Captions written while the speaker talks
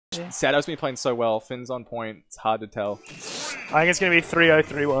SadHour's been playing so well. Finn's on point. It's hard to tell. I think it's going to be 3-0,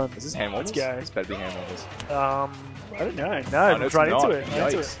 3-1. Is this hand warmers? Let's go. This better be hand warmers. I don't know. No, no, it's right not. into it.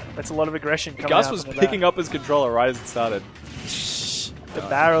 Right into it. That's a lot of aggression coming Gus out was from the picking up his controller right as it started. The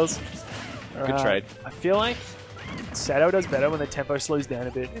barrels. Good trade. I feel like SadHour does better when the tempo slows down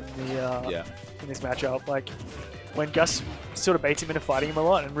a bit in the in this matchup. Like when Gus sort of baits him into fighting him a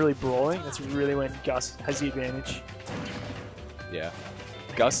lot and really brawling, that's really when Gus has the advantage. Yeah.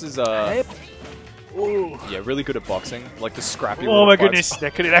 Gus is really good at boxing, like the scrappy. Oh my goodness,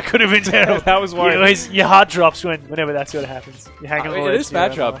 that could have been terrible. That was worrying. You know, your heart drops whenever that sort of happens. You're hanging in this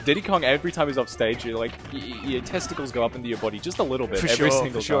matchup, Diddy Kong, every time he's off stage, you're like, your testicles go up into your body just a little bit. For every sure,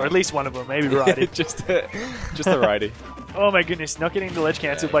 single for sure. time. At least one of them, maybe righty. just the righty. Oh my goodness, not getting the ledge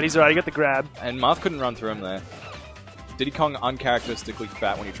cancel, but he's alright. He got the grab. And Marth couldn't run through him there. Diddy Kong uncharacteristically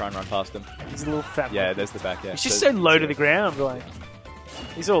fat when you try and run past him. He's a little fat. Yeah, one. there's the back. Yeah, he's just so low to the ground, like.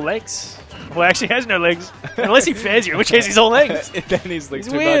 He's all legs. Well, actually, he has no legs. Unless he fares you, in which case he's all legs. Then he's like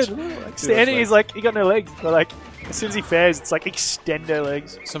he's too weird. much. Like, standing, he's like, he got no legs. But like, as soon as he fares, it's like extendo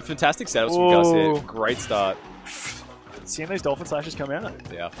legs. Some fantastic setups from Gus here. Great start. Seeing those dolphin slashes come out.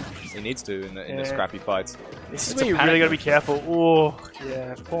 Yeah, he needs to in the scrappy fights. This is where you really got to be careful. Oh,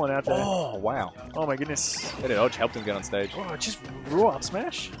 yeah, pulling out there. Oh, wow. Oh my goodness. That dodge helped him get on stage. Oh, just raw up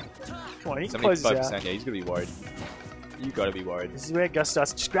smash. Come on, he can close this out. Yeah, he's gonna be worried. You gotta be worried. This is where Gus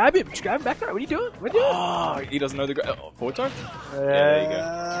starts. Just grab him. Just grab him back there. What are you doing? What are you doing? Oh, he doesn't know the forward time? Yeah, there you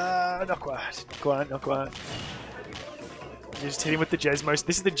go. Not quite. Not quite. You just hit him with the Jesmo.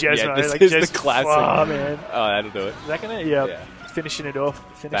 This is the Jesmo. Yeah, this like, is the classic. Oh, man. Oh, that'll do it. Is that gonna? Yeah. Finishing it off.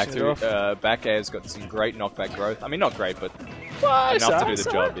 Back air's got some great knockback growth. I mean, not great, but enough to do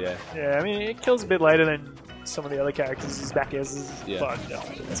the job, yeah. Yeah, I mean, it kills a bit later than some of the other characters. His back airs is fun.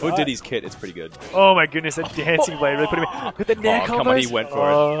 For Diddy's kit, it's pretty good. Oh my goodness, that dancing blade really put him in. With the neck come on, he went for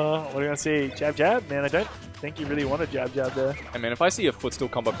it. What are we going to see? Jab, jab? Man, I don't think he really wanted jab, jab there. Hey man, if I see a footstool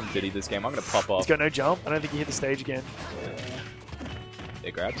combo from Diddy this game, I'm going to pop off. He's got no jump. I don't think he hit the stage again.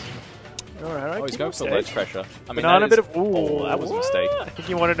 It grabs. Alright, oh, he's going for the ledge pressure. I mean, that was a mistake. I think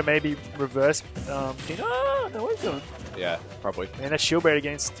he wanted to maybe reverse. No, what he's doing? Yeah, probably. Man, that shield breaker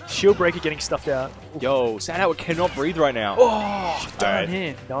getting stuffed out. Yo, SadHour cannot breathe right now. Oh, darn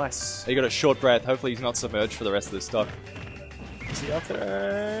him. Nice. He got a short breath. Hopefully he's not submerged for the rest of this stock. Is he up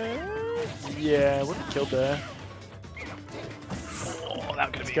there? Yeah, wouldn't have killed there. Oh,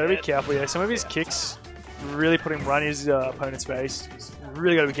 that could be gotta be careful, yeah. Some of his kicks really put him right in his opponent's face.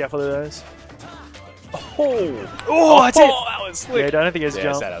 Really gotta be careful of those. Oh, that's it! That was slick. Yeah, I don't think he's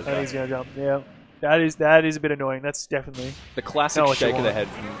jump. I don't think he's gonna jump. Yeah. That is a bit annoying. That's definitely the classic shake of the head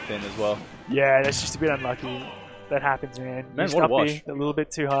from Finn as well. Yeah, that's just a bit unlucky. That happens, man. Man, what a wash. A little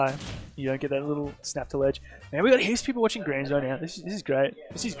bit too high. You don't get that little snap to ledge. Man, we got heaps of people watching Grands right now. This is great.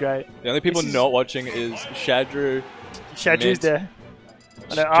 This is great. The only people not watching is SadHour. SadHour's there.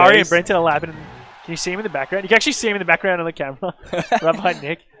 I know Ari and Brenton are lapping. Can you see him in the background? You can actually see him in the background on the camera, right behind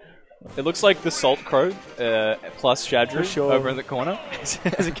Nick. It looks like the Salt Crow plus SadHour over in the corner. How's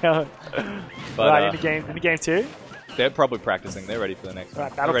it going? But, right, in the game 2? They're probably practicing. They're ready for the next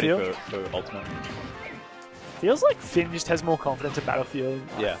one. They're ready for Ultimate. Feels like Finn just has more confidence at Battlefield.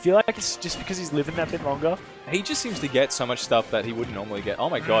 Yeah. I feel like it's just because he's living that bit longer. He just seems to get so much stuff that he wouldn't normally get. Oh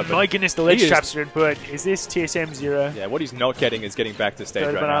my god. My goodness, the ledge traps are input. Is this TSM 0? Yeah, what he's not getting is getting back to stage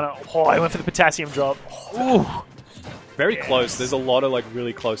right now. Oh, I went for the potassium drop. Ooh. Very close. There's a lot of like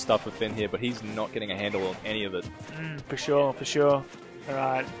really close stuff with Finn here, but he's not getting a handle on any of it. For sure, for sure.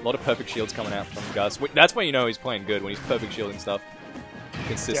 Alright. A lot of perfect shields coming out from Gus. That's when you know he's playing good, when he's perfect shielding stuff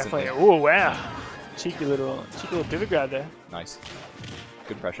consistently. Definitely. Oh, wow. Cheeky little pivot grab there. Nice.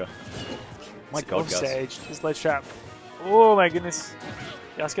 Good pressure. My god, Gus. Stage. This ledge trap. Oh my goodness.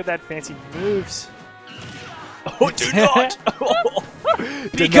 Gus got that fancy moves. Oh, do not!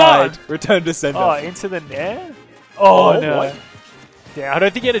 Denied. Return to sender. Oh, into the net? Oh, no. What? Yeah, I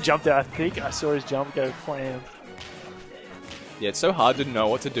don't think he had a jump there. I think I saw his jump go flam. Yeah, it's so hard to know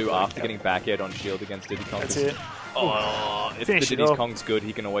what to do after getting back aired on shield against Diddy Kong. That's it. Oh, if the Diddy Kong's good,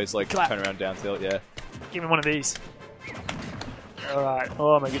 he can always like turn around down tilt, yeah. Give me one of these. Alright.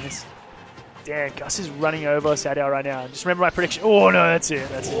 Oh my goodness. Damn, Gus is running over SadHour right now. Just remember my prediction. Oh no, that's it.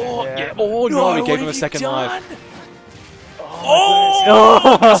 That's it. Yeah. Oh no, he gave him a second life.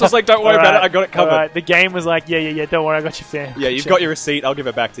 Oh! Gus was like, don't worry about it, I got it covered. Alright, the game was like, yeah, don't worry, I got you fair. Yeah, you've got your receipt, I'll give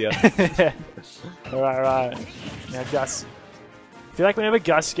it back to you. Alright. Now Gus. I feel like whenever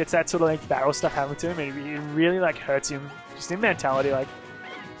Gus gets that sort of like barrel stuff happening to him, it really like hurts him. Just in mentality, like.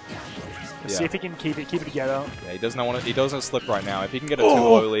 See if he can keep it together. Yeah, he doesn't slip right now. If he can get a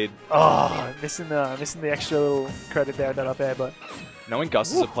 2-0 lead. Oh, missing the extra little credit there, not up there, but knowing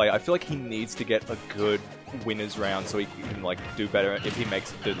Gus as a player, I feel like he needs to get a good winners round so he can like do better if he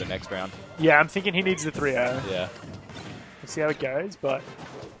makes it to the next round. Yeah, I'm thinking he needs the 3-0. Yeah. We'll see how it goes, but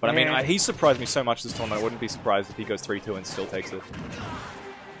I mean, he surprised me so much this tournament. I wouldn't be surprised if he goes 3-2 and still takes it.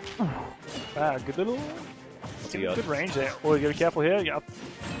 Wow, good little... Good range there. Oh, you gotta be careful here. Yep.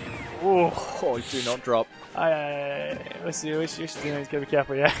 Oh, do not drop. Let's see. He's gotta be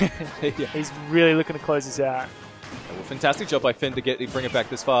careful, yeah. Yeah. He's really looking to close this out. Well, fantastic job by Finn to bring it back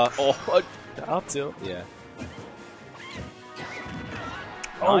this far. Oh, up tilt. Yeah.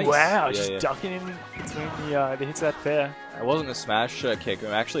 Oh, Nice. wow. Just ducking in between the hits of that fair. It wasn't a smash kick. It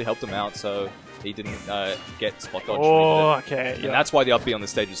actually helped him out, so he didn't get spot dodge. Oh, okay. And that's why the up B on the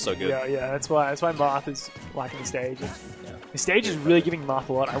stage is so good. Yeah. That's why Marth is liking the stage. Yeah. The stage is really giving Marth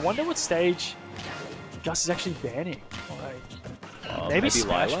a lot. I wonder what stage Gus is actually banning. Maybe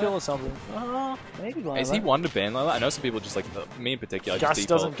Smashville or something. Maybe Lila. Is he one to ban Lila? I know some people just like me in particular. Gus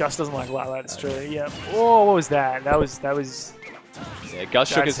doesn't like Lila. That's true. Yeah. Oh, what was that? That was. Yeah, Gus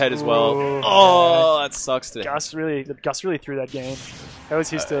shook his head as well. Oh, that sucks today. Gus really threw that game. That was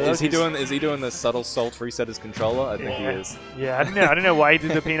his. Is he doing the subtle salt reset his controller? I think he is. Yeah, I don't know why he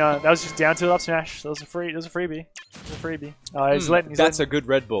did the peanut. That was just down tilt up smash. That was a freebie. Oh, That's a good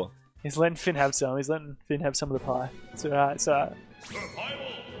Red Bull. He's letting Finn have some. He's letting Finn have some of the pie. It's alright. It's alright.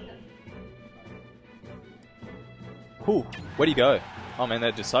 Whew. Where'd he go? Oh man,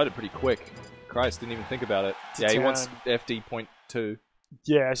 they decided pretty quick. Christ, didn't even think about it. Yeah, he wants FD.2.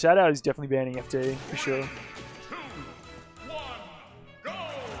 Yeah, SadHour is definitely banning FD, for sure.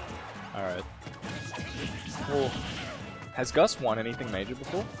 Alright. Has Gus won anything major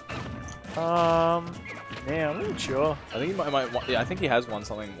before? Man, I'm not sure. I think he might yeah, I think he has won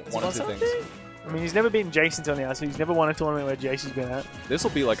something, one or two things. I mean, he's never beaten Jason until now, so he's never won a tournament where Jason's been at. This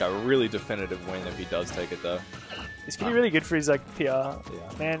will be like a really definitive win if he does take it, though. It's gonna be really good for his like PR. Yeah.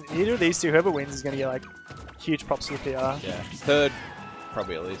 Man, either of these two, whoever wins is gonna get like huge props to the PR. Yeah. Third,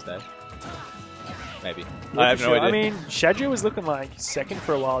 probably at least, eh? Maybe. Yeah, I have no idea. I mean, SadHour was looking like second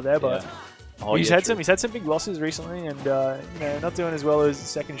for a while there, but he's had some big losses recently, and you know, not doing as well as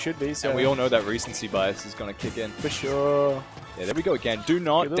second should be. So. And we all know that recency bias is gonna kick in for sure. Yeah, there we go again. Do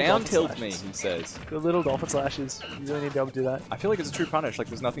not down tilt me, he says. Good little dolphin slashes. You really need to be able to do that. I feel like it's a true punish. Like,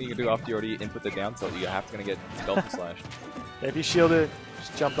 there's nothing you can do after you already input the down tilt. You have to gonna get dolphin slash. Yeah, if you shield it,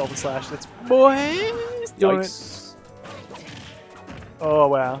 just jump dolphin slash. That's boy. Yikes. Oh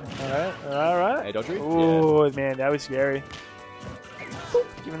wow! All right. Hey, dodgery. Oh man, that was scary.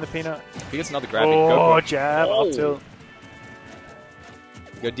 Give him the peanut. If he gets another grab, go for it. Jab up tilt.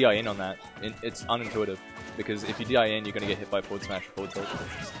 Go DI in on that. It's unintuitive. Because if you DI in, you're going to get hit by forward smash or forward tilt.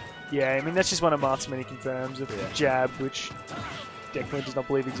 Yeah, I mean, that's just one of Marth's many confirms of jab, which Declan does not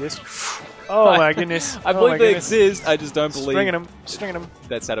believe exists. Oh my goodness. I believe they exist, I just don't believe. Stringing him.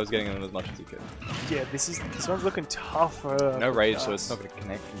 That SadHour was getting him as much as he could. Yeah, this one's looking tough. No rage, so it's not going to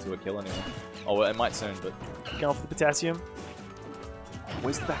connect into a kill anymore. Oh, well, it might soon, but... Going for the potassium.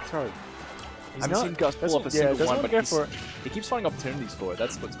 Where's the back throw? I haven't seen Gus pull up a single one, but for it. He keeps finding opportunities for it.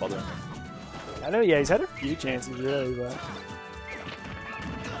 That's what's bothering me. I know, yeah, he's had a few chances really, but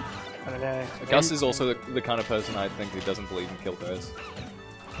I don't know. Gus is also the kind of person I think who doesn't believe in kill throws.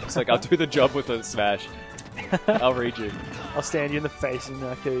 It's like, I'll do the job with a smash. I'll read you. I'll stand you in the face and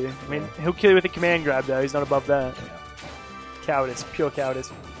I'll kill you. I mean, he'll kill you with a command grab though, he's not above that. Yeah. Cowardice, pure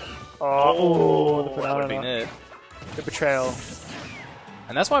cowardice. Oh, the banana. That would have been it. The betrayal.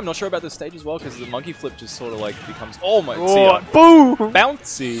 And that's why I'm not sure about this stage as well, because the monkey flip just sort of like becomes... Oh my... Boom!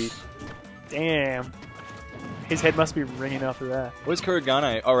 Bouncy! Damn. His head must be ringing after that. Where's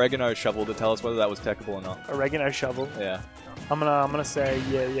Oregano Shovel to tell us whether that was techable or not? Oregano Shovel? Yeah. I'm gonna say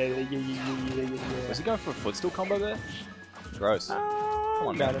yeah. Was he going for a footstool combo there? Gross. Come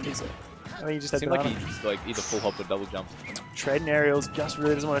on, man. I think so. I think he just had seemed like he like either full hop or double jump. Trading aerials. Gus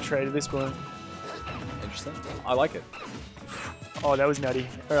really doesn't want to trade at this point. Interesting. I like it. Oh, that was nutty.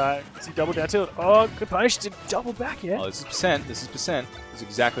 Alright, is he double down tilt? Oh, good punish to double back, yeah? Oh, this is percent. This is percent. This is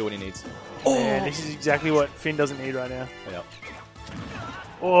exactly what he needs. Man, this is exactly what Finn doesn't need right now. Yep.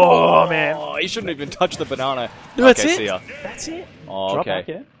 Oh, man. Oh, he shouldn't even touch the banana. No, that's okay, it. See ya. That's it. Oh, drop okay. back,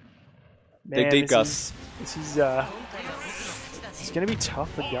 yeah? Man, Dig deep, Gus. This is it's going to be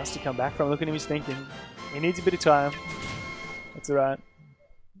tough for Gus to come back from. Look at him, he's thinking. He needs a bit of time. That's alright.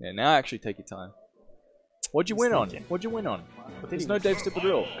 Yeah, now actually take your time. What'd you win on? What'd you win on? There's no Dave Stipple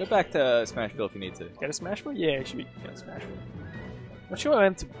drill. Go back to Smashville if you need to. Get a Smashville? Yeah, it should be get a Smashville. Not sure I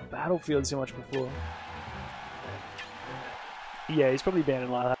went to Battlefield so much before. Yeah, he's probably banned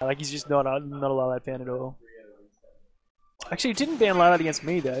in Lilac. Like, he's just not a Lilac fan at all. Actually, it didn't ban Light against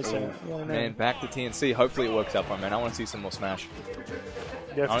me though, so man, back to TNC. Hopefully it works out for him, man. I want to see some more Smash.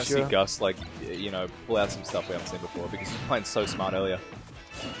 Yeah, I want to see Gus, like, you know, pull out some stuff we haven't seen before because he was playing so smart earlier.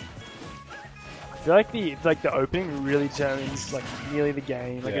 I feel like the opening really determines like nearly the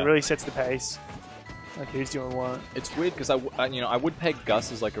game. Like it really sets the pace. Like who's doing what. It's weird because I would peg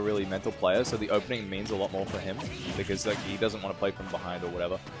Gus as like a really mental player, so the opening means a lot more for him because like he doesn't want to play from behind or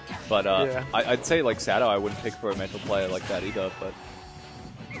whatever. But I'd say like SadHour I wouldn't pick for a mental player like that either. But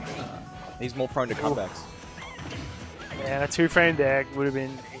he's more prone to comebacks. Man, a 2-frame deck would have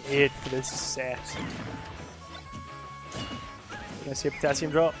been it for this set. Can I see a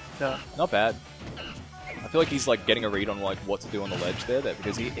potassium drop? No. Not bad. I feel like he's like getting a read on like what to do on the ledge there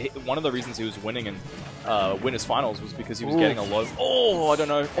because he one of the reasons he was winning in winners finals was because he was getting a low. Oh, I don't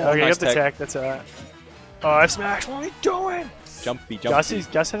know. Oh, okay, nice got the tech. That's alright. Oh, F smash! What are you doing? Jumpy. Gus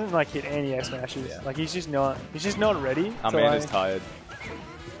hasn't like hit any F smashes. Yeah. Like he's just not ready. Our man is tired.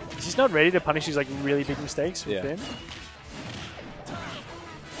 He's just not ready to punish these like really big mistakes with Finn.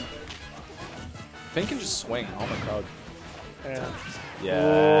 Finn can just swing. Oh my god. Yeah. Yeah.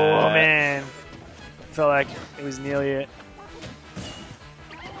 Oh man. Felt like it was nearly it.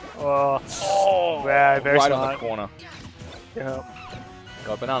 Oh. Oh. Wow, very right smart. on the corner. Yeah.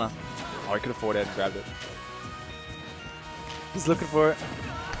 Got a banana. Oh, he could have forward and grabbed it. He's looking for it.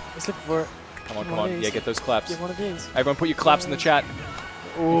 He's looking for it. Come on, come on. Yeah, get those claps. Get one of these. Everyone put your claps in the chat.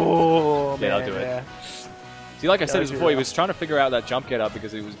 Oh, yeah, man. I'll do it. See, like I said before, he was trying to figure out that jump get up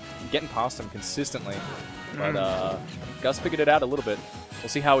because he was getting past him consistently. But Gus figured it out a little bit. We'll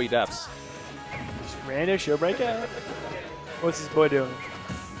see how he adapts. Rando showbreaker? What's this boy doing?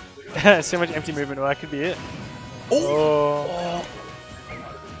 So much empty movement. Well, that could be it. Oh.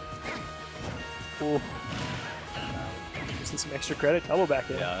 Oh. Just some extra credit. Double back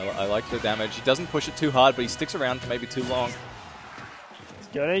here. Yeah, I like the damage. He doesn't push it too hard, but he sticks around for maybe too long. He's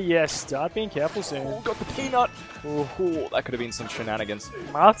gonna, start being careful soon. Oh, got the peanut. Oh, that could have been some shenanigans.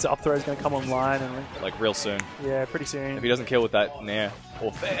 Marth's up throw is gonna come online and like real soon. Yeah, pretty soon. If he doesn't kill with that nair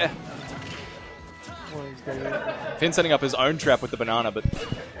or fair. Oh, Finn setting up his own trap with the banana, but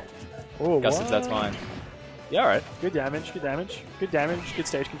Gus says that's fine. Yeah, alright. Good damage, good damage. Good damage, good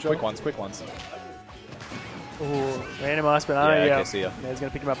stage control. Quick ones, quick ones. Oh, random ice banana. Yeah, okay, see ya. Yeah, he's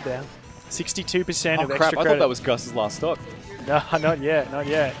gonna pick him up there. 62% of extra crap, credit. I thought that was Gus's last stock. No, not yet, not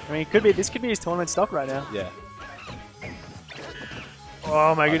yet. I mean, this could be his tournament stock right now. Yeah.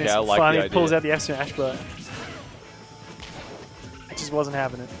 Oh my goodness, like finally pulls out the F smash, but it just wasn't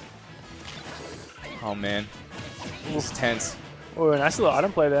happening. Oh man, it's tense. Oh, nice little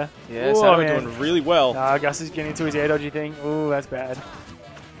item play there. Yeah, SadHour doing really well. Nah, Gus is getting into his air dodgy thing. Ooh, that's bad.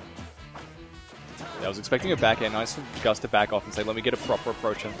 Yeah, I was expecting a back air. Nice for Gus to back off and say, let me get a proper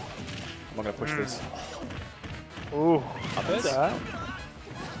approach in. I'm not going to push this. Ooh, up that's alright.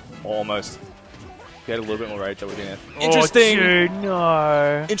 Almost. If he had a little bit more rage, that would have been it. Interesting! Oh, dude,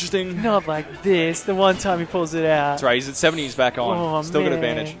 no. Interesting. Not like this. The one time he pulls it out. That's right, he's at 70, he's back on. Oh, Still man. got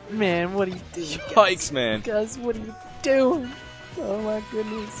advantage. Man, what are you doing? Yikes, man. Gus, what are you doing? Oh my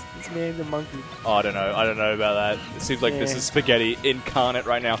goodness. This man's a monkey. Oh, I don't know. I don't know about that. It seems like this is spaghetti incarnate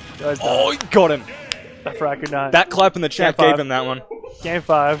right now. Oh, he got him. Good night. That clap in the chat gave him that one. Game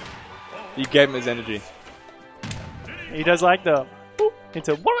 5. You gave him his energy. He does like the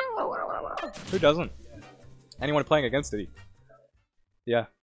into. Who doesn't? Anyone playing against it? Yeah.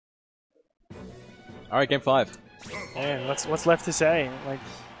 All right, game 5. Man, what's left to say? Like,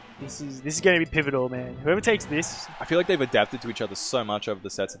 this is going to be pivotal, man. Whoever takes this, I feel like they've adapted to each other so much over the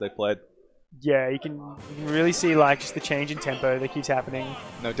sets that they played. Yeah, you can really see like just the change in tempo that keeps happening.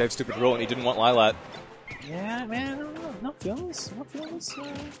 No Dave's stupid rule, and he didn't want Lilat. Yeah, man, I don't know. Not feeling this.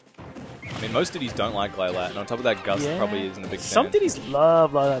 I mean, most Diddies don't like Lilat, and on top of that, Gus probably isn't a big fan. Some Diddies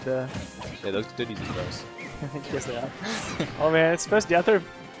love Lilat though. Yeah, those Diddies are gross. Yes, they are. Oh man, it's the first down there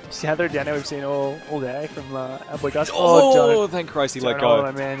we've seen all day from our boy Gus. Oh, thank Christ he let go. Oh,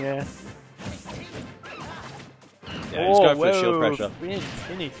 my man, yeah. Yeah, he's going for shield pressure.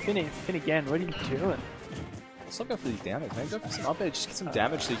 Finn again. What are you doing? Stop going for these damage, man. Go for some up edge. Just get some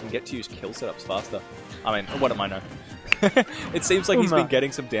damage so you can get to use kill setups faster. I mean, what am I know? It seems like he's been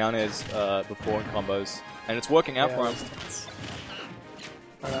getting some down airs before in combos, and it's working out for him.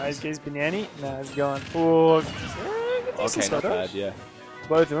 Alright, he's Banani. Nah, he's going. Oh, okay, not bad, yeah.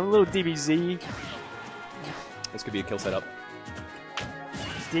 Both of them. A little DBZ. This could be a kill setup.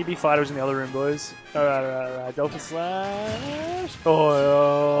 DB fighters in the other room, boys. Alright. Dolphin slash.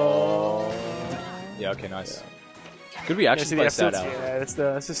 Oh. Yeah, okay, nice. Could we actually play SadHour? Yeah, that's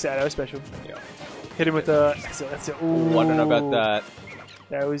the SadHour special. Yeah. Hit him with the. That's a, ooh. I don't know about that.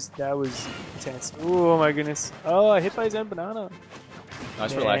 That was intense. Oh my goodness. Oh, I hit by his own banana.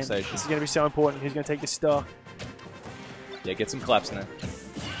 Nice relaxation. This is going to be so important. Who's going to take this stock? Yeah, get some claps in there.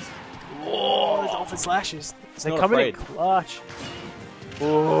 Oh, the dolphin slashes. They come in clutch.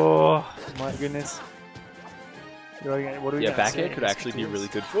 Oh my goodness. What are we back air could actually be really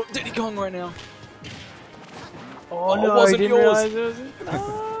good for Diddy Kong right now. Oh no, it wasn't yours. It wasn't.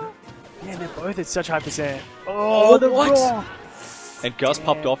 Yeah, they're both at such high percent. Oh, the what? And Gus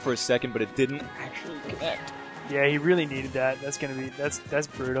popped off for a second, but it didn't actually connect. Yeah, he really needed that. That's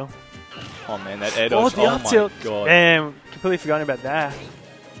brutal. Oh man, that air dodge. The up tilt. My god. Damn, completely forgotten about that.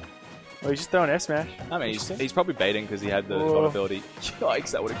 Oh, he's just throwing F smash. I mean, he's probably baiting because he had the vulnerability.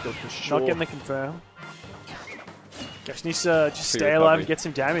 Yikes, that would have killed for sure. Not getting the confirm. Just needs to just stay alive and get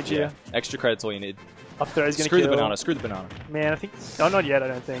some damage here. Extra credit's all you need. Up throw is going to kill. Screw the banana. Man, I think... Oh, not yet, I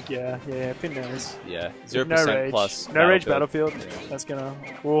don't think. Yeah, Pin knows. Yeah, 0% plus. No rage battlefield. Yeah. That's going to...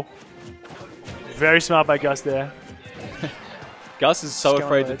 Whoa. Very smart by Gus there. Gus is so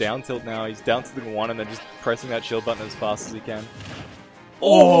afraid to down tilt now. He's down tilting one and then just pressing that shield button as fast as he can.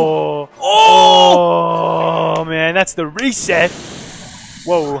 Oh, man, that's the reset.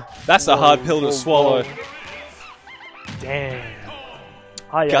 Whoa. That's a hard pill to swallow. Damn.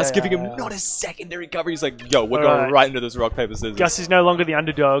 Gus giving him not a secondary cover. He's like, yo, we're going right into this rock, paper, scissors. Gus is no longer the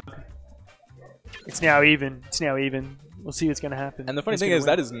underdog. It's now even. We'll see what's going to happen. And the funny thing is,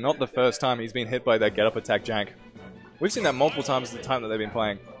 that is not the first time he's been hit by that get up attack jank. We've seen that multiple times the time that they've been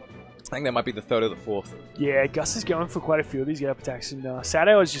playing. I think that might be the third or the fourth. Yeah, Gus is going for quite a few of these get-up attacks, and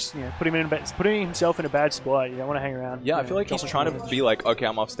SadHour is just putting himself in a bad spot. You don't want to hang around. Yeah, I feel like he's trying to be like, okay,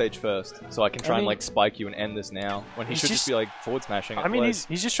 I'm off stage first, so I can try and like spike you and end this now. When he should just be like forward smashing. I mean, he's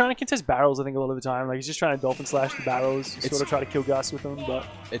just trying to contest barrels. I think a lot of the time, like he's just trying to dolphin slash the barrels, sort of try to kill Gus with them. But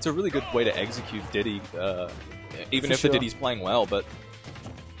it's a really good way to execute Diddy, even if the Diddy's playing well, but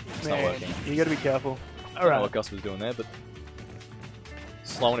it's not working. You got to be careful. I don't know what Gus was doing there, but.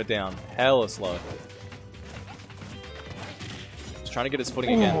 Slowing it down. Hella slow. Just trying to get his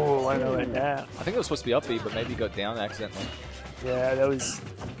footing again. Oh, I know right now. I think it was supposed to be up B, but maybe he got down accidentally. Yeah, that was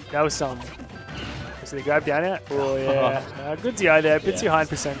some. So they grab down it? Oh, yeah. Good DI there. Bit too high in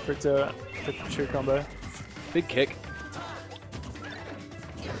percent for it to true combo. Big kick.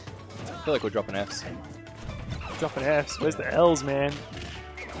 I feel like we're dropping Fs. Dropping Fs? Where's the Ls, man?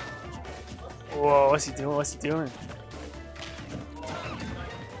 Whoa, what's he doing?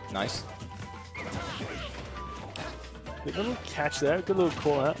 Nice. Good little catch there. Good little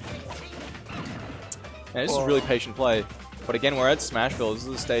call out. Man, this is really patient play. But again, we're at Smashville. This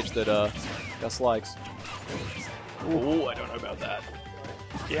is the stage that Gus likes. Oh, I don't know about that.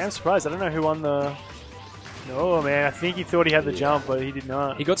 Yeah, I'm surprised. I don't know who won the... No, man. I think he thought he had the jump, but he did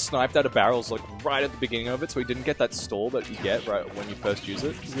not. He got sniped out of barrels like right at the beginning of it, so he didn't get that stall that you get right when you first use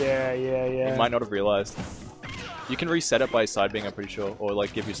it. Yeah. He might not have realized. You can reset it by side being, I'm pretty sure, or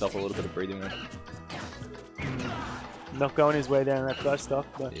like give yourself a little bit of breathing room. Not going his way down that clutch stuff,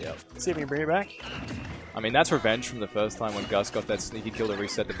 but see if we can bring it back. I mean, that's revenge from the first time when Gus got that sneaky kill to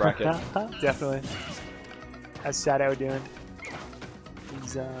reset the bracket. Definitely. How's SadHour doing?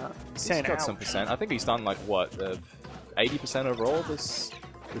 He's got some percent. I think he's done like what, 80% overall this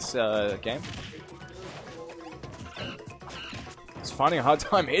game. He's finding a hard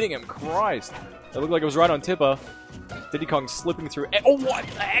time hitting him. Christ. It looked like it was right on tipper. Diddy Kong slipping through. Oh, what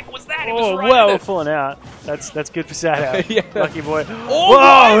the heck was that? It was right well, pulling out. That's good for SadHour. Yeah. Lucky boy.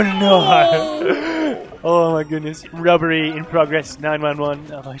 Oh, no! Oh my goodness. Rubbery in progress.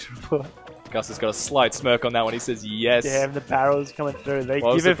 911. I'd like to report. Gus has got a slight smirk on that one. He says yes. Damn, the barrels coming through.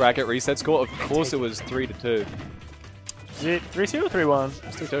 What was the bracket reset score? Of course, it was 3-2. Is it 3-2 or 3-1? It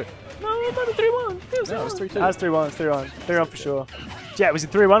was 3-2. No, I thought it was 3-1. No, it was 3-2. It was 3-1. It's 3-1. 3-1 for sure. Yeah, was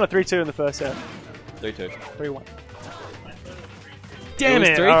it 3-1 or 3-2 in the first set? 3-2. 3-1. Damn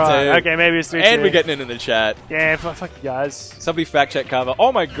it! 3-2. Right. Okay, maybe it's 3-2. And we're getting it in the chat. Yeah, fuck you guys. Somebody fact check cover.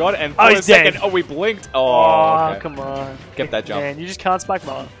 Oh my god! And for a second, we blinked. Oh, okay. Come on! Get that jump. Man, you just can't spike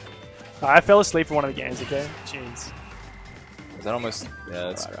Mark. I fell asleep for one of the games. Okay, jeez. Is that almost? Yeah,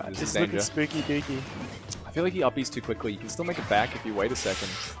 that's right. This just is looking spooky dooky. I feel like he uppies too quickly. You can still make it back if you wait a second.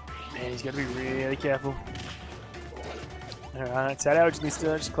 Man, he's got to be really careful. Alright, SadHour just needs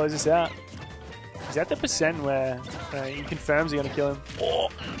to just close this out. Is that the percent where he confirms you're going to kill him? Oh,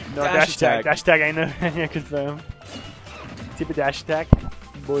 no, dash attack. Dash attack ain't no confirm. Tip a dash attack.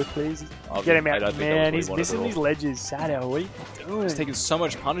 Boy, please. Get him out. Man, he's missing these ledges. SadHour, what are you doing? He's taking so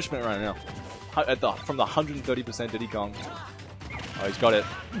much punishment right now. From the 130% Diddy Kong. Oh, he's got it.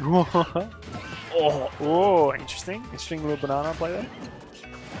 Oh, interesting. Interesting little banana play there.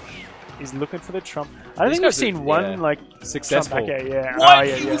 He's looking for the Trump. I don't think we've seen one like successful. Trump back air. Yeah. What? Oh,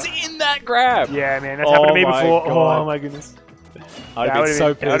 yeah, He was in that grab. Yeah, man. That's happened to me before. God. Oh my goodness. I'd have been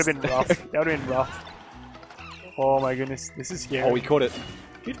so pissed. That would have been rough. That would have been rough. Oh my goodness. This is scary. Oh, he caught it.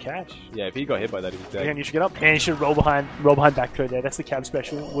 Good catch. Yeah, if he got hit by that, he was dead. Again, you should get up. And you should roll behind back throw there. That's the cab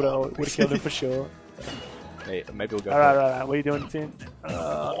special. Would have killed him for sure. Hey, maybe we'll go. Alright. What are you doing, Finn?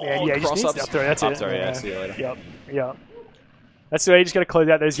 Yeah, you just need up throw. That's it. Sorry, yeah, see you later. Yep. That's the way you just got to close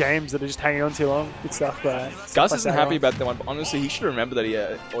out those games that are just hanging on too long. Good stuff. Gus isn't happy about that one, but honestly, he should remember that he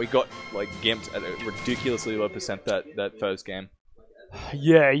got like gimped at a ridiculously low percent that first game.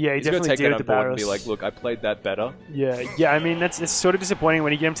 Yeah, he He's definitely take did that the on board and barrels. be like, look, I played that better. Yeah. I mean, it's sort of disappointing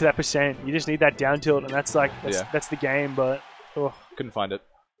when you get him to that percent. You just need that down tilt, and that's the game. But couldn't find it.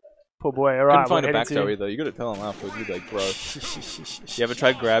 Poor boy. All right, couldn't find a back throw either. You got to tell him afterwards. You'd be like, bro, you ever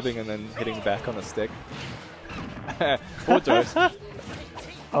tried grabbing and then hitting back on a stick? Poor Joyce.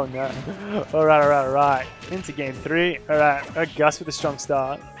 Oh no. All right. Into game 3. All right, Gus with a strong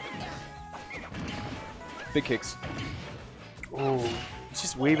start. Big kicks. Ooh, he's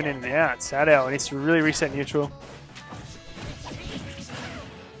just weaving in and out. SadHour, and it's really reset neutral.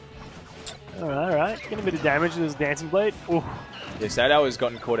 All right. Getting a bit of damage with his dancing blade. Ooh. Yeah, SadHour has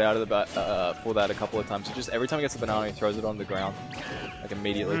gotten caught out of the for that a couple of times. So just every time he gets the banana, he throws it on the ground, like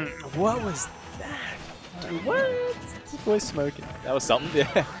immediately. What was that? What? This boy's smoking. That was something,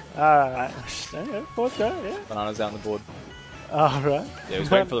 yeah. Alright. Yeah. Bananas down the board. Alright. Yeah, he was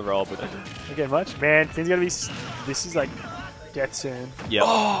waiting for the roll, but Okay, much. Man, Finn's gonna be. This is like death soon. Yeah.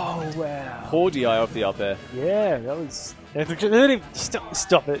 Oh wow. Poor DI off the up there. Yeah, that was.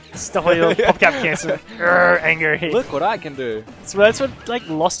 Stop it! Stop all your pop cap cancel. Anger hit. Look what I can do. So that's what like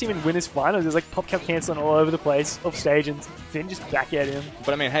lost him in winners finals. There's like pop cap canceling all over the place, off stage, and Finn just back at him.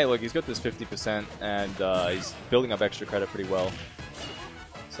 But I mean, hey, look, he's got this 50%, and he's building up extra credit pretty well.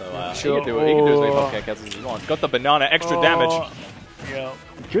 So sure. he can do it. He can do as many pop cap cancels as he wants. Got the banana, extra damage. Yeah.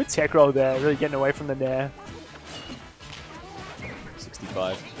 Good tech roll there. Really getting away from the nair.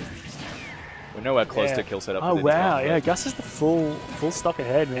 65. We're nowhere close to kill setup. Oh wow, yeah, Gus is the full stock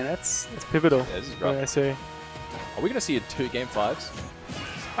ahead, man. That's pivotal. Yeah, this is rough. I see. Are we gonna see a 2 game 5s?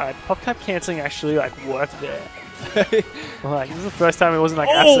 Alright, pop cap cancelling actually like worked there. Like this is the first time it wasn't like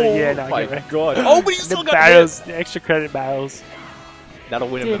absolutely my get god. Oh, but he's still got barrels, the extra credit barrels. That'll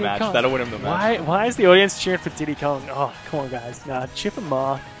win him the match. Kong. That'll win him the match. Why is the audience cheering for Diddy Kong? Oh, come on guys. Nah, cheer for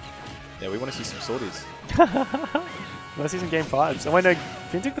Mark. Yeah, we want to see some sorties. Let's see some game 5s. Oh wait, no,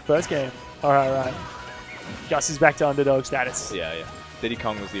 Finn took the first game. Alright. Gus is back to underdog status. Yeah. Diddy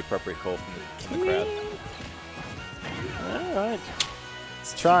Kong was the appropriate call from the crowd. Alright.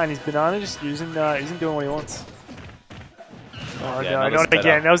 He's trying. His banana just isn't doing what he wants. Oh yeah, no, not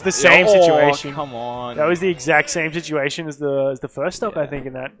again. That was the same situation. Come on. That was the exact same situation as the first stop, I think,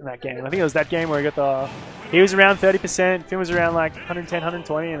 in that game. I think it was that game where he got the... He was around 30%, Finn was around like 110,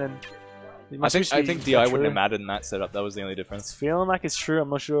 120, and then... I think DI wouldn't have mattered in that setup. That was the only difference. It's feeling like it's true. I'm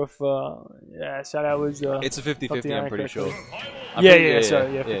not sure if... yeah, SadHour was... it's a 50-50, I'm pretty sure. Yeah,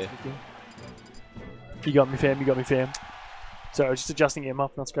 50-50. You got me, fam. So I was just adjusting him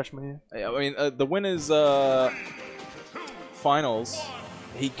up, not scratching my ear. Yeah, I mean, the winners finals,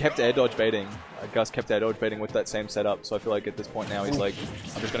 he kept air dodge baiting. Gus kept air dodge baiting with that same setup. So I feel like at this point now he's like,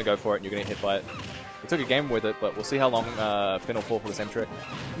 I'm just going to go for it and you're going to get hit by it. He took a game with it, but we'll see how long Finn will fall for the same trick.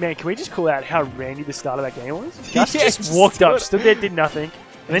 Man, can we just call out how randy the start of that game was? Gus just walked up, stood there, did nothing,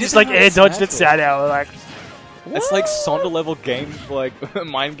 and then just like air dodged at SadHour. Like, it's like Sonda level game, like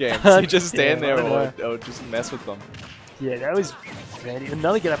mind games. You just stand there or just mess with them. Yeah, that was randy.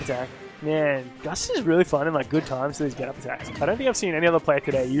 Another get up attack. Man, Gus is really finding like good times to these get up attacks. I don't think I've seen any other player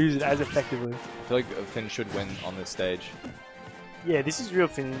today use it as effectively. I feel like Finn should win on this stage. Yeah, this is real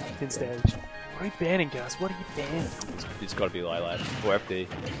Finn stage. What are you banning, Gus? What are you banning? It's got to be Lilac or FD.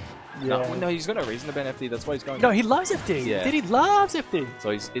 Yeah. No, he's got no reason to ban FD. That's why he's going. No, he loves FD. Yeah. He loves FD.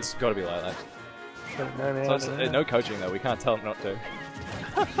 So it's got to be Lilac. No coaching though. We can't tell him not to.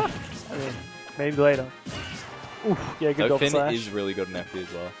 I mean, maybe later. Oof, yeah, good Finn slash. is really good in FD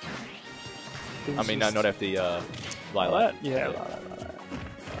as well. I mean, no, not FD. Lilac. Yeah.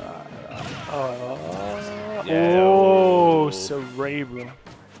 Oh, cerebral.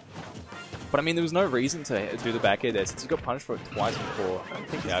 But I mean, there was no reason to do the back air there since he got punished for it twice before. I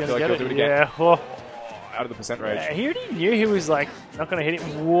think I feel like he'll do it again. Yeah. Oh. Out of the percent range. Yeah, he already knew he was like not gonna hit it.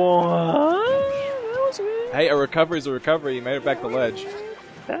 What? That was weird. Hey, a recovery is a recovery. He made it back the ledge.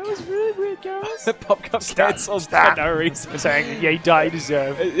 That was really weird, guys. Pop cup cancels for no reason. Saying, yeah, he died. He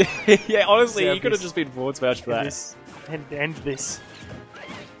deserved. Yeah, honestly, he could have just been forward smashed for that. And this.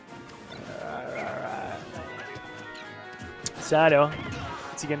 SadHour.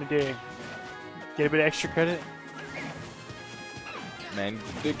 What's he gonna do? Get a bit of extra credit. Man,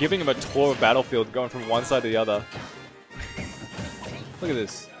 they're giving him a tour of Battlefield, going from one side to the other. Look at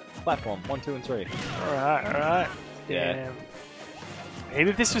this. Platform, 1, 2, and 3. Alright, alright. Yeah. Damn. Maybe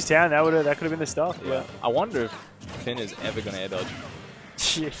if this was down, that could have been the stuff. Yeah. I wonder if Finn is ever going to air dodge.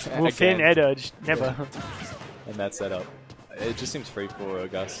 Shit. Well, Finn air dodge. Never. Yeah. And that setup. It just seems free for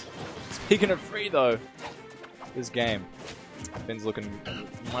Gus. Speaking of free, though, this game. Finn's looking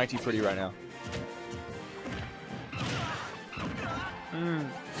mighty pretty right now.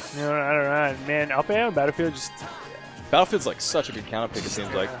 Alright. Man, up air on Battlefield just... Battlefield's like such a good counter pick, it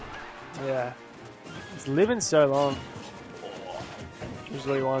seems like. Yeah. He's living so long. Which is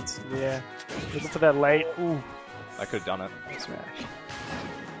what he wants. Yeah. Looking for that late. Ooh. I could have done it. Smash.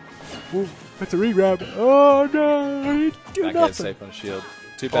 Ooh. That's a re-grab. Oh no! Do back nothing. air safe on shield.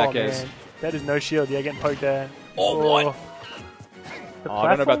 2 back airs. Man. That is no shield. Yeah, getting poked there. Oh, what? I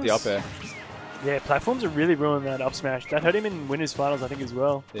don't know about the up air. Yeah, platforms are really ruining that up smash. That hurt him in winners finals, I think, as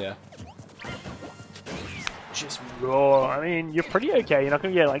well. Yeah. Just raw. I mean, you're pretty okay. You're not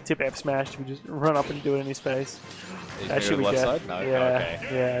going to get like tip F smashed. We just run up and do it in his face. That should be left side? No. Yeah, okay.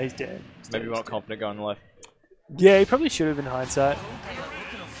 Yeah, he's dead. Maybe we're not confident going left. Yeah, he probably should have in hindsight.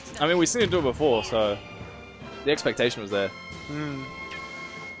 I mean, we've seen him do it before, so the expectation was there.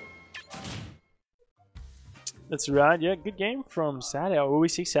 That's right. Yeah, good game from SadHour. Will we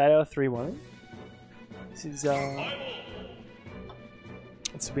see SadHour 3-1? This is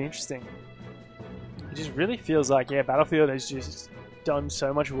this will be interesting. It just really feels like, yeah, Battlefield has just done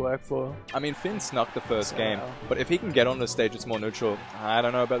so much work for. I mean, Finn snuck the first game, but if he can get on the stage, it's more neutral. I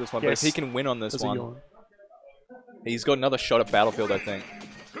don't know about this one, but if he can win on this one, he's got another shot at Battlefield, I think.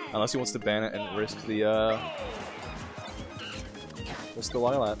 Unless he wants to ban it and risk the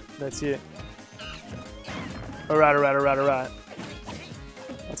Lilat. That's it. Alright.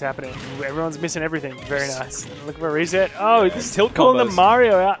 What's happening? Everyone's missing everything. Very nice. Looking for a reset. Oh, this tilt calling the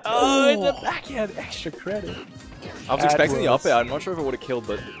Mario out. Oh, in the backhand. Extra credit. I was expecting the up air. I'm not sure if it would have killed,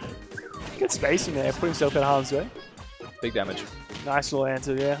 but... Good spacing there. Put himself in harm's way. Big damage. Nice little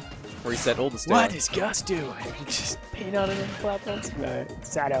answer, yeah. Reset all the stairs. What does Gus do? Just peanut on the platforms? No.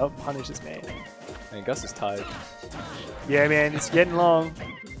 SadHour punishes man. Man, Gus is tired. Yeah, man. It's getting long.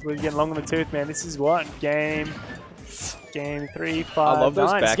 We're getting long on the tooth, man. This is what? Game 3, 5, I love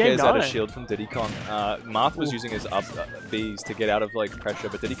those 9. back airs out of shield from Diddy Kong. Marth was using his up Bs to get out of like pressure,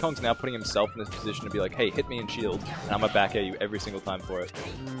 but Diddy Kong's now putting himself in this position to be like, hey, hit me in shield, and I'm gonna back air you every single time for it.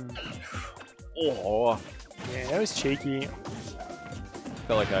 Oh. Yeah, that was cheeky.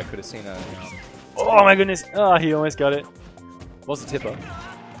 Felt like I could have seen a... Oh my goodness. Oh, he almost got it. Was the tipper.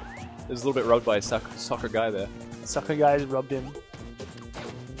 It was a little bit rubbed by a soccer guy there. Soccer guys rubbed him.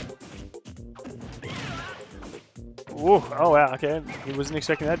 Ooh, oh wow, okay. He wasn't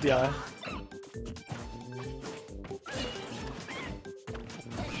expecting that DI.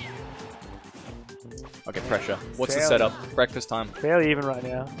 Okay, pressure. What's the setup? Breakfast time. Fairly even right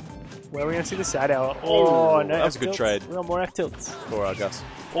now. Where are we going to see the SadHour? Oh, no. That was a good trade. We got more F tilts. For Gus.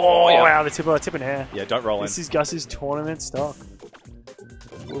 Oh, yeah. Wow, the tip in hair. Yeah, don't roll in. This is Gus's tournament stock.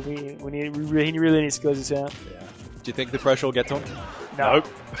 We really need to close this out. Yeah. Do you think the pressure will get to him? No. Nope.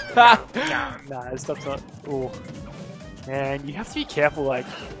 Nah, this stuff's not... Ooh. Man, you have to be careful, like,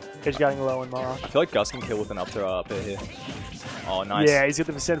 edge guarding low and Marth. I feel like Gus can kill with an up throw up here. Oh, nice. Yeah, he's got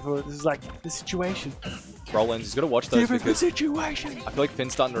the percent for it. This is like the situation. Roll-ins, he's got to watch those because the situation. I feel like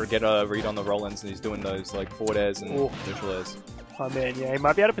Finn's starting to get a read on the roll-ins and he's doing those like forward airs and neutral airs. Oh man, yeah, he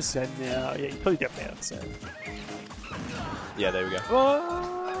might be out of percent now. Yeah, he's probably definitely out of percent. Yeah, there we go.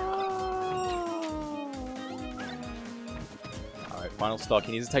 Alright, final stock.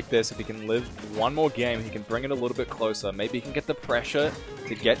 He needs to take this. If he can live one more game, he can bring it a little bit closer. Maybe he can get the pressure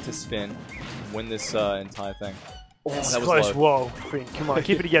to get to spin, win this entire thing. Oh, that was close. Low. Whoa, Finn, come on,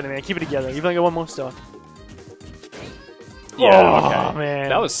 keep it together, man. Keep it together. You've only got one more stock. Yeah, okay. Man.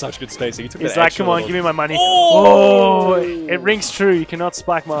 That was such good spacing. He took He's like, come on, give me my money. Oh! It rings true. You cannot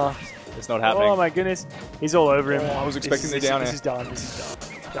spike Marth. It's not happening. Oh my goodness. He's all over him. I was expecting the down air. This is done. This is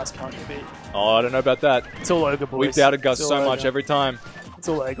done. Gus can't be beat. Oh, I don't know about that. It's all ogre, boys. We've doubted Gus so much every time. It's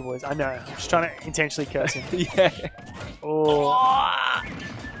all ogre, boys. I know. I'm just trying to intentionally curse him. Yeah. Oh.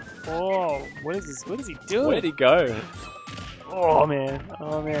 Oh. What is this? What is he doing? Where'd he go? Oh man.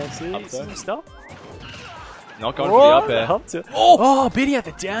 Oh man. See some stuff? Not going for the up air. Oh, Biddy at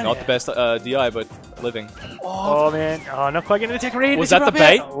the down Not the best DI, but living. Oh man. Oh, not quite getting the tech read. Was that the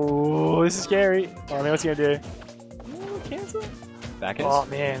bait? Oh, this is scary. Oh man, what's he gonna do? Cancel? Back is? Oh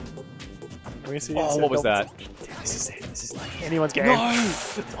man. Oh, what was that? This is it. This is like anyone's game. No!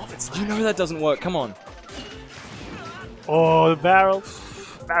 You know that doesn't work. Come on. Oh, the barrel.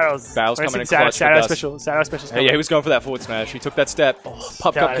 Barrels. Barrels coming in clutch. SadHour special. SadHour special. Yeah, he was going for that forward smash. He took that step.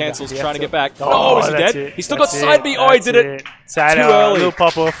 Pupped up cancels, trying to get back. Oh, is he dead? It. He still got side B. Oh, he did it. SadHour, Too early. Little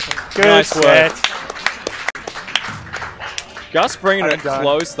pop off. Good nice set. work. Gus bringing it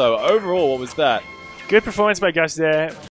close, though. Overall, what was that? Good performance by Gus there.